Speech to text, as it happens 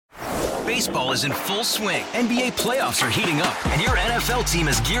Baseball is in full swing. NBA playoffs are heating up, and your NFL team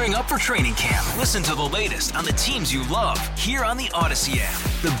is gearing up for training camp. Listen to the latest on the teams you love here on the Odyssey app.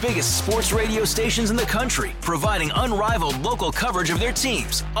 The biggest sports radio stations in the country, providing unrivaled local coverage of their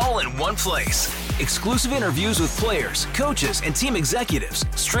teams, all in one place. Exclusive interviews with players, coaches, and team executives,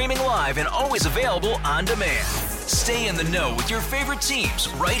 streaming live and always available on demand. Stay in the know with your favorite teams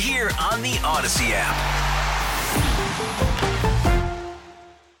right here on the Odyssey app.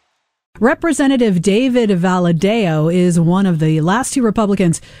 Representative David Valadao is one of the last two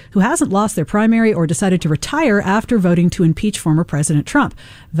Republicans who hasn't lost their primary or decided to retire after voting to impeach former President Trump.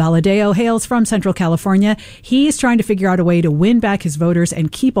 Valadao hails from Central California. He's trying to figure out a way to win back his voters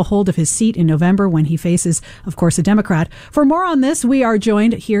and keep a hold of his seat in November when he faces, of course, a Democrat. For more on this, we are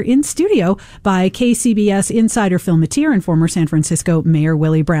joined here in studio by KCBS insider Phil Matier and former San Francisco Mayor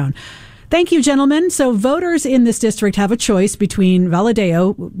Willie Brown. Thank you, gentlemen. So voters in this district have a choice between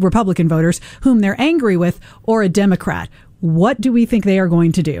Valadao, Republican voters, whom they're angry with, or a Democrat. What do we think they are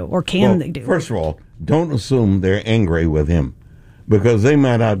going to do, or can they do? First of all, don't assume they're angry with him, because they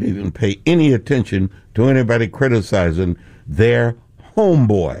might not even pay any attention to anybody criticizing their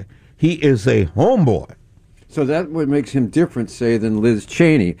homeboy. He is a homeboy. So that what makes him different, say, than Liz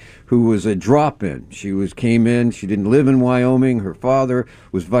Cheney, who was a drop-in. She came in. She didn't live in Wyoming. Her father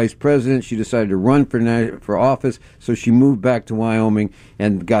was vice president. She decided to run for office, so she moved back to Wyoming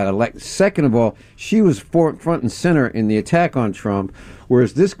and got elected. Second of all, she was front and center in the attack on Trump,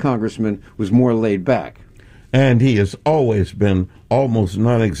 whereas this congressman was more laid back. And he has always been almost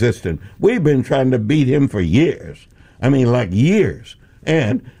non-existent. We've been trying to beat him for years. I mean, like years.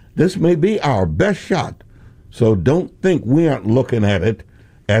 And this may be our best shot. So don't think we aren't looking at it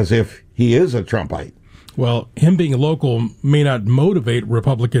as if he is a Trumpite. Well, him being local may not motivate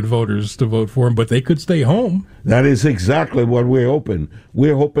Republican voters to vote for him, but they could stay home. That is exactly what we're hoping.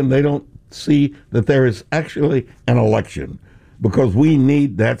 We're hoping they don't see that there is actually an election, because we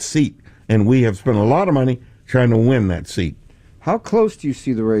need that seat, and we have spent a lot of money trying to win that seat. How close do you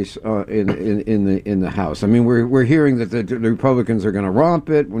see the race in the House? I mean, we're hearing that the Republicans are going to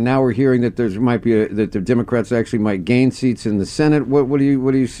romp it. Now we're hearing that that the Democrats actually might gain seats in the Senate. What are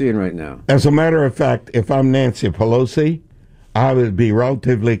you seeing right now? As a matter of fact, if I'm Nancy Pelosi, I would be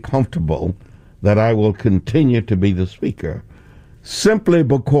relatively comfortable that I will continue to be the Speaker, simply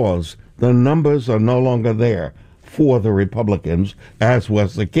because the numbers are no longer there for the Republicans, as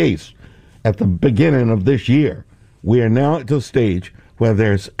was the case at the beginning of this year. We are now at the stage where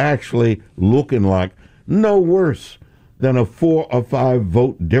there's actually looking like no worse than a 4 or 5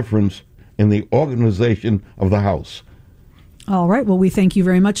 vote difference in the organization of the House. All right. Well, we thank you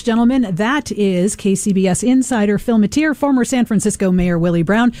very much, gentlemen. That is KCBS insider Phil Matier, former San Francisco Mayor Willie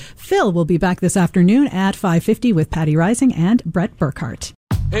Brown. Phil will be back this afternoon at 5:50 with Patty Rising and Brett Burkhart.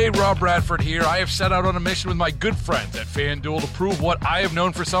 Hey, Rob Bradford here. I have set out on a mission with my good friends at FanDuel to prove what I have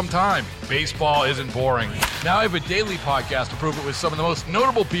known for some time. Baseball isn't boring. Now I have a daily podcast to prove it with some of the most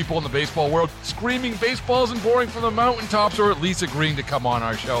notable people in the baseball world, screaming baseball isn't boring from the mountaintops, or at least agreeing to come on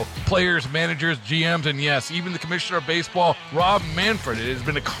our show. Players, managers, GMs, and yes, even the commissioner of baseball, Rob Manfred. It has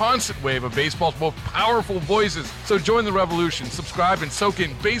been a constant wave of baseball's most powerful voices. So join the revolution. Subscribe and soak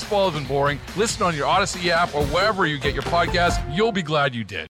in Baseball Isn't Boring. Listen on your Odyssey app or wherever you get your podcasts. You'll be glad you did.